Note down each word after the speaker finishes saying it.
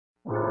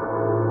So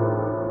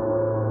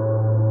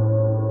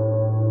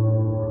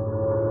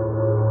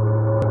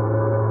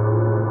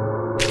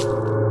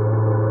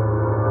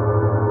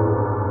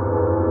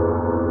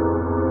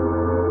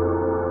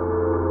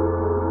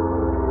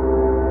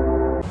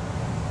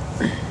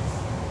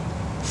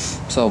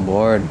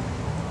bored.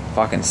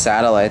 Fucking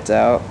satellites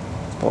out.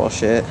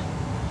 Bullshit.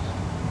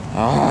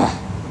 Oh.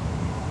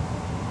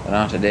 I don't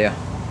know what to do.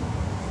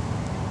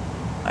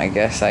 I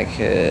guess I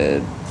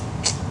could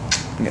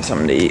get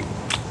something to eat.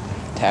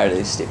 I'm tired of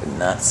these stupid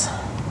nuts.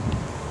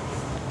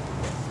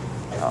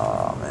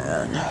 Oh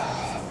man.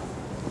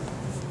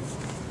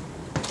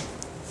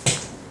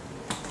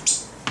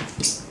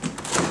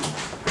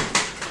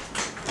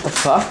 The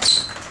fuck?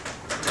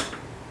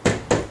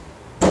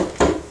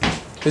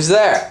 Who's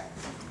there?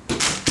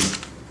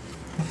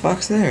 The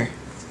fuck's there?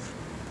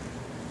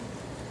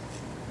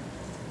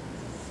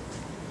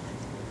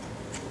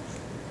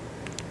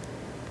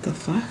 The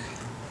fuck?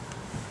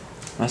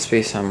 Must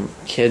be some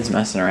kids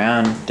messing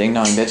around, ding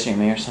dong bitching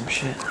me or some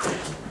shit.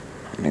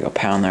 I'm gonna go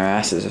pound their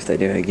asses if they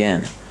do it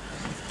again.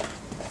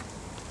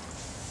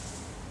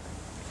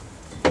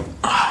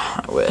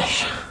 I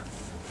wish.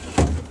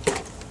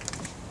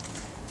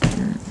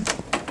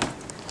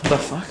 What the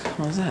fuck?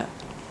 What was that?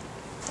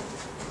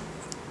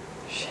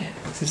 Shit.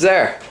 Who's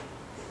there?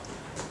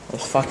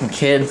 Those fucking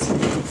kids.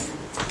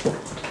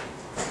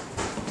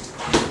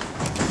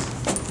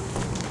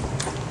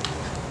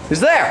 Who's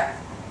there?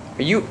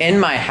 Are you in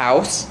my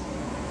house?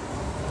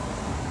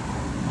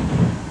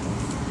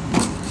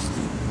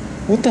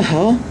 What the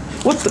hell?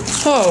 What the?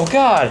 Oh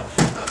god.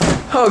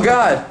 Oh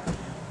god.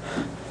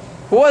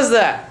 Who was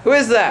that? Who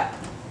is that?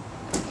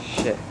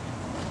 Shit.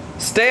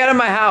 Stay out of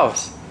my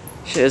house.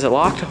 Shit, is it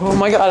locked? Oh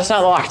my god, it's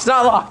not locked. It's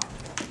not locked.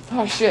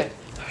 Oh shit.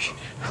 Oh shit.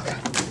 Oh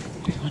god.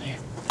 There's one here.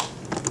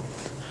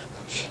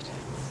 Oh shit.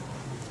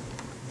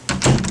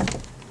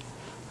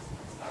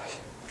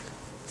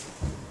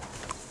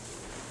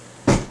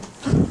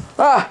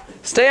 Ah!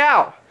 Stay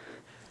out!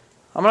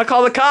 I'm gonna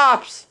call the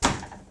cops!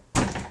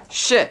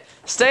 Shit!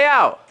 Stay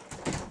out!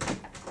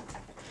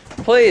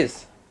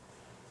 Please!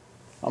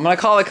 I'm gonna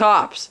call the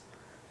cops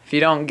if you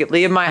don't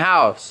leave my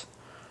house.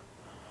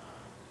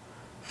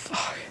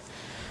 Fuck.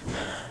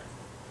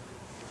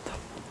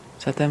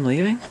 Is that them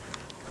leaving?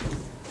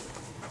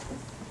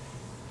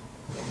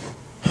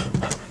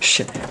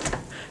 Shit.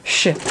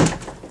 Shit.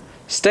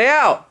 Stay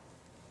out!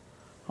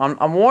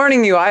 I'm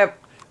warning you, I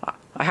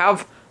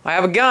have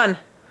a gun.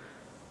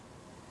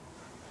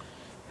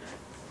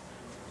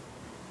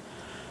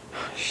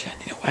 Shit, I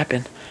need a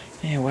weapon.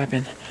 I need a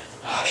weapon.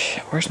 Oh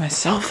shit, where's my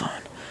cell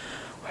phone?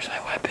 Where's my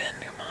weapon?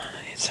 Come on,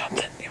 I need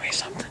something. Give me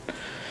something.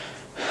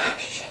 Oh,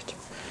 shit.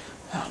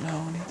 I don't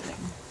know anything.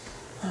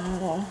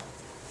 Oh.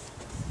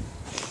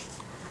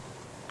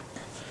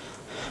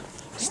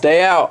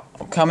 Stay out.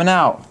 I'm coming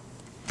out.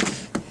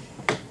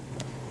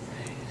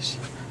 Please.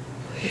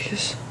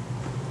 Please.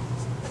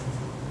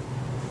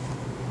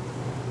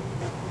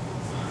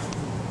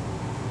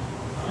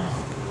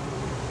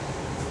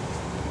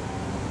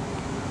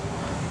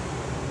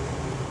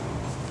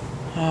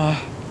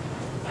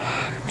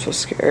 I'm so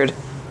scared.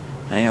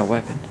 I need a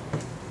weapon.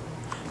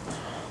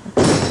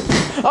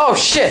 Oh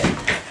shit!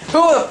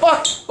 Who the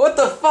fuck? What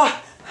the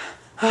fuck?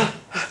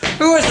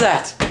 Who is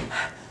that?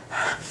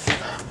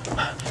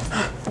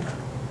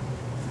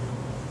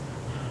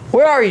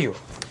 Where are you?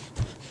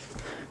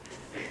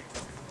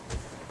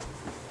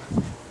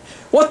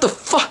 What the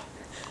fuck?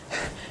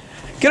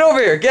 Get over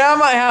here! Get out of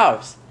my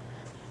house!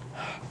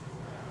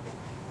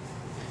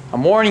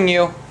 I'm warning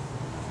you.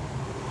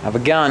 I have a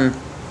gun.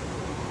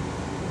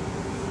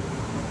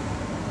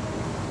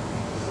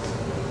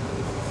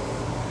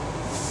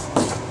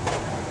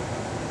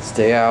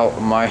 Stay out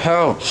of my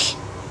house.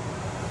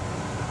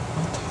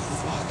 What the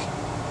fuck?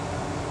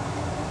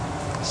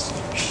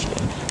 Stupid shit.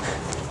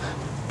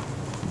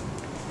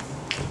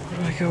 Where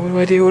do I go? What do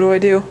I do? What do I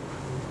do?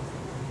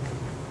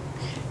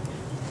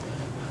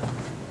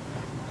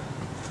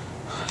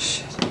 Oh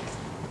shit.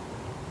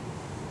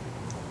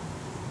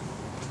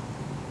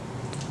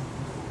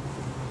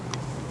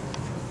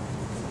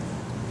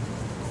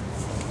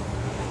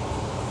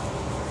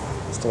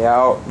 Stay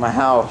out of my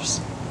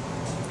house.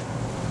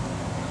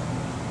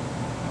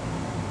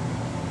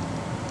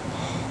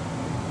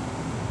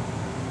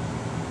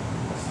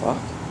 Fuck.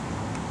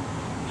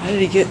 How did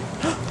he get...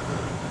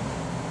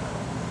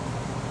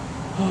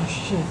 Oh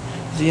shit.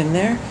 Is he in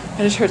there? I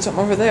just heard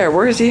something over there.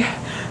 Where is he?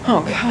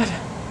 Oh god.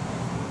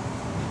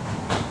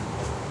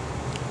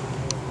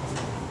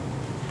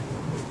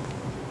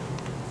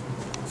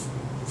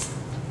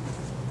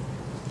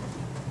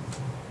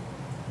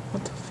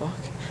 What the fuck?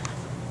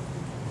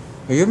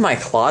 Are you in my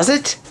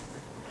closet?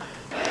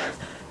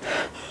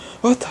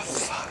 What the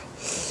fuck?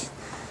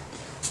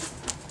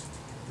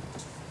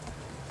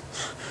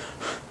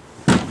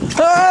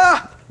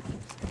 Ah!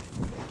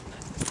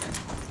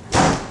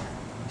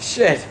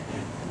 Shit.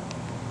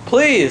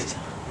 Please.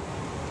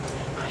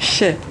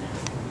 Shit.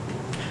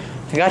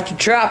 I got you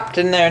trapped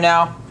in there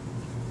now.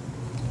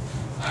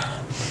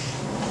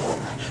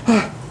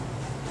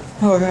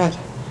 Oh god.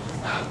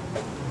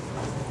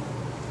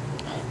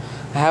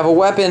 I have a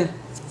weapon.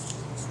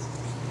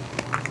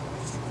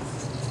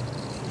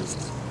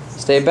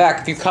 Stay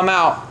back. If you come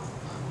out,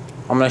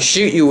 I'm gonna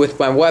shoot you with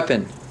my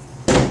weapon.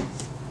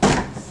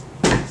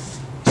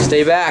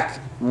 Stay back.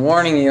 I'm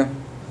warning you.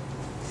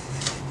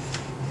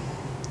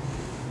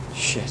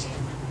 Shit.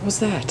 What was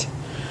that?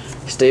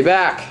 Stay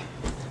back.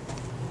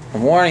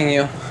 I'm warning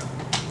you.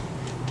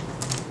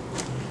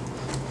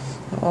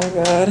 Oh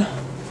God.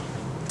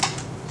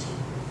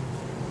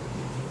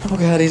 Oh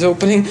God, he's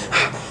opening.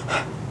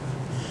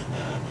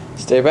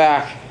 Stay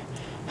back.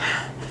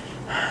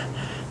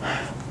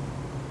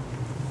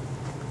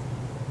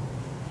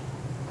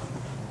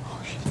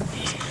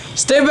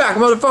 Stay back,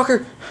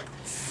 motherfucker!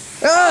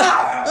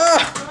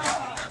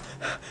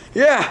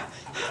 Yeah!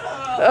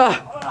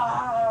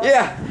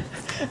 Yeah!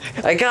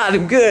 I got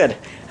him good!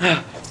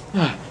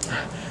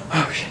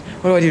 Oh shit,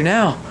 what do I do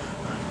now?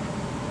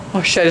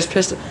 Oh shit, I just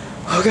pissed it.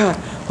 Oh God,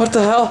 what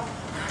the hell?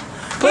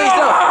 Please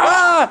no!